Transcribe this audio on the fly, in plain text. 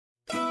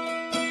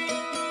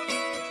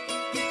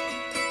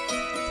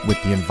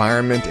With the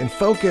environment in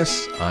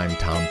focus, I'm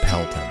Tom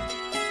Pelton.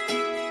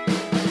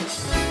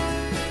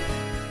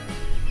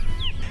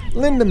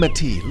 Linda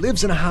Matee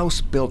lives in a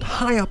house built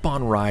high up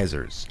on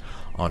risers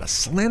on a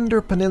slender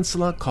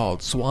peninsula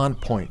called Swan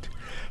Point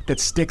that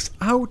sticks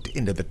out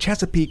into the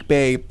Chesapeake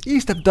Bay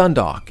east of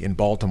Dundalk in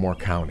Baltimore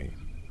County.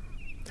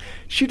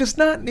 She does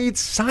not need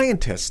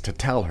scientists to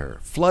tell her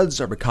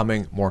floods are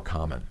becoming more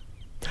common.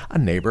 A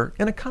neighbor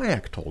in a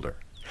kayak told her,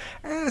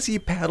 as he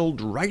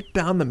paddled right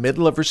down the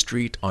middle of her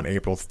street on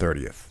April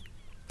 30th.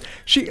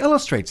 She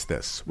illustrates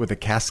this with a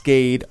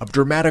cascade of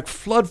dramatic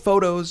flood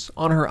photos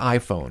on her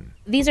iPhone.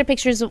 These are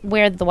pictures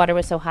where the water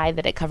was so high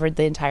that it covered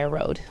the entire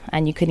road,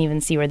 and you couldn't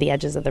even see where the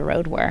edges of the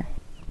road were.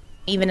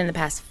 Even in the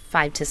past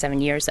 5 to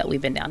 7 years that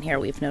we've been down here,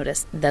 we've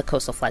noticed the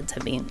coastal floods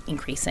have been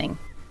increasing,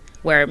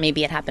 where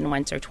maybe it happened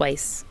once or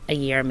twice a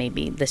year.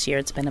 Maybe this year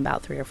it's been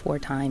about 3 or 4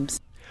 times.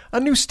 A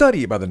new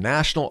study by the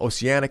National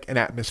Oceanic and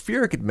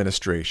Atmospheric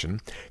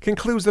Administration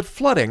concludes that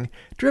flooding,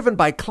 driven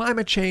by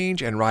climate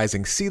change and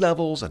rising sea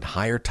levels and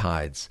higher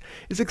tides,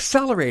 is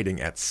accelerating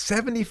at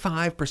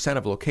 75%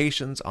 of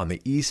locations on the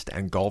East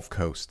and Gulf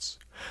coasts.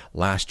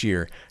 Last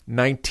year,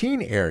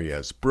 19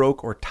 areas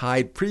broke or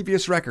tied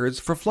previous records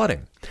for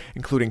flooding,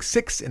 including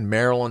 6 in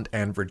Maryland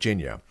and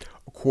Virginia,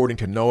 according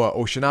to NOAA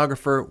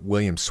oceanographer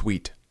William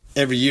Sweet.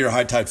 Every year,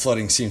 high tide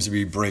flooding seems to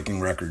be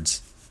breaking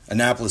records.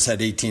 Annapolis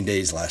had 18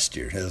 days last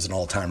year. It was an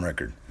all-time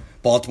record.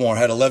 Baltimore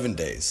had 11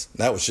 days.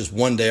 That was just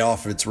one day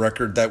off of its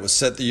record that was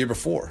set the year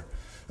before.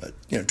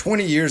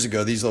 20 years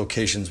ago, these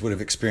locations would have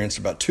experienced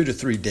about 2 to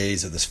 3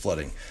 days of this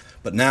flooding.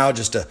 But now,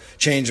 just a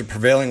change of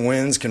prevailing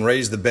winds can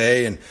raise the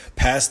bay and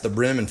pass the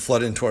brim and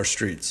flood into our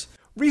streets.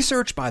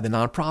 Research by the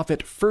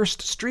nonprofit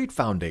First Street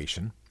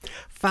Foundation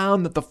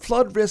found that the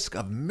flood risk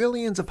of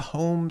millions of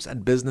homes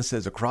and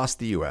businesses across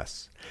the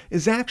U.S.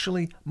 is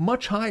actually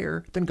much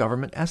higher than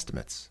government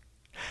estimates.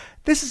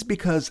 This is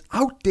because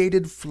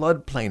outdated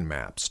floodplain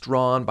maps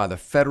drawn by the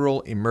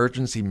Federal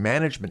Emergency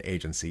Management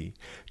Agency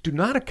do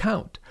not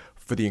account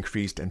for the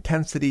increased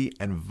intensity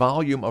and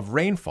volume of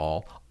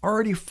rainfall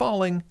already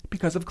falling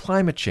because of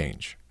climate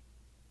change.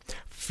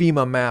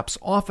 FEMA maps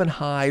often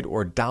hide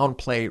or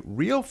downplay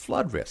real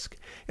flood risk,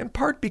 in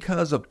part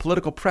because of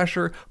political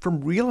pressure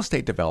from real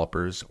estate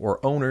developers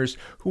or owners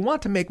who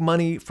want to make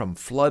money from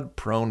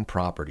flood-prone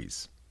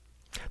properties.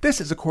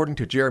 This is according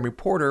to Jeremy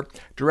Porter,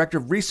 Director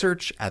of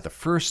Research at the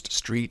First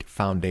Street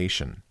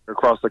Foundation.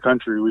 Across the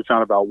country, we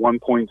found about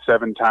 1.7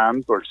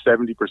 times or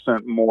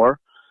 70% more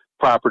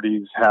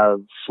properties have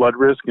flood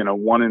risk in a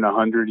 1 in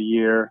 100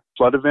 year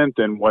flood event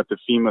than what the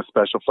FEMA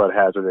special flood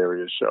hazard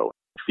areas show.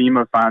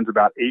 FEMA finds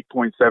about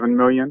 8.7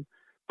 million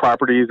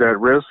properties at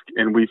risk,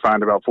 and we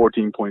find about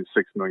 14.6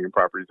 million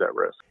properties at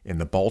risk. In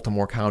the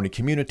Baltimore County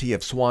community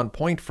of Swan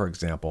Point, for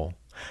example,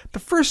 the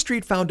First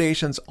Street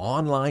Foundation's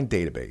online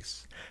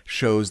database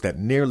shows that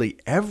nearly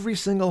every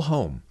single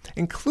home,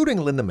 including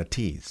Linda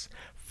Matee's,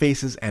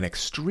 faces an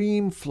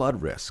extreme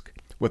flood risk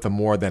with a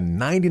more than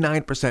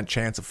 99%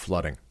 chance of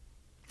flooding.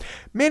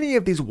 Many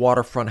of these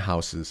waterfront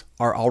houses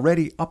are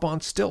already up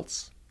on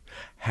stilts,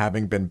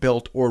 having been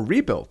built or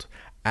rebuilt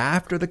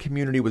after the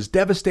community was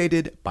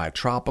devastated by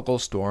Tropical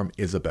Storm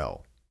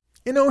Isabel.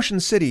 In Ocean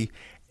City,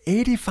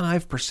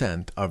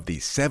 85% of the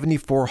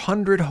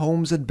 7,400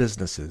 homes and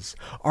businesses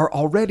are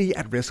already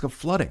at risk of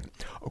flooding,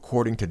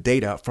 according to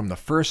data from the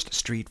First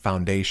Street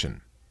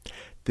Foundation.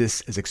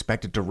 This is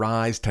expected to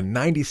rise to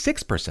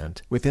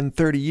 96% within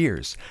 30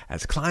 years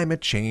as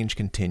climate change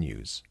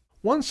continues.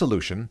 One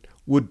solution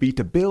would be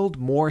to build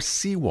more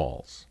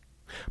seawalls.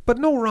 But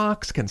no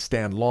rocks can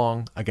stand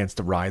long against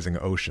the rising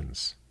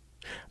oceans.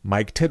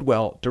 Mike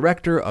Tidwell,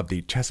 director of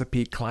the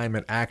Chesapeake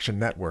Climate Action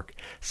Network,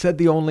 said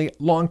the only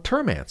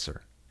long-term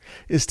answer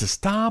is to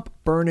stop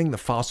burning the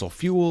fossil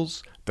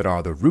fuels that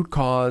are the root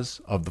cause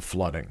of the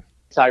flooding.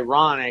 It's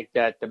ironic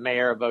that the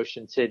mayor of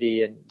Ocean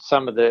City and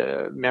some of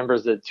the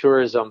members of the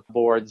tourism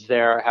boards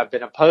there have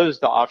been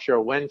opposed to offshore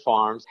wind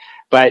farms,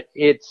 but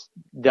it's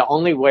the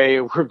only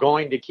way we're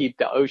going to keep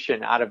the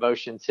ocean out of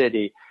Ocean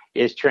City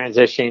is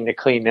transitioning to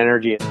clean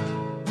energy.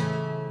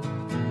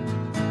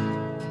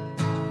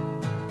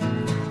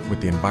 With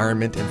the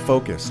environment in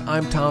focus,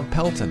 I'm Tom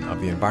Pelton of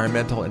the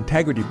Environmental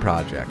Integrity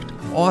Project,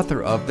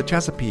 author of The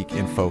Chesapeake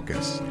in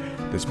Focus.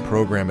 This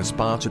program is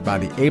sponsored by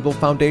the Able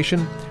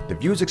Foundation. The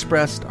views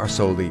expressed are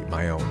solely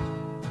my own.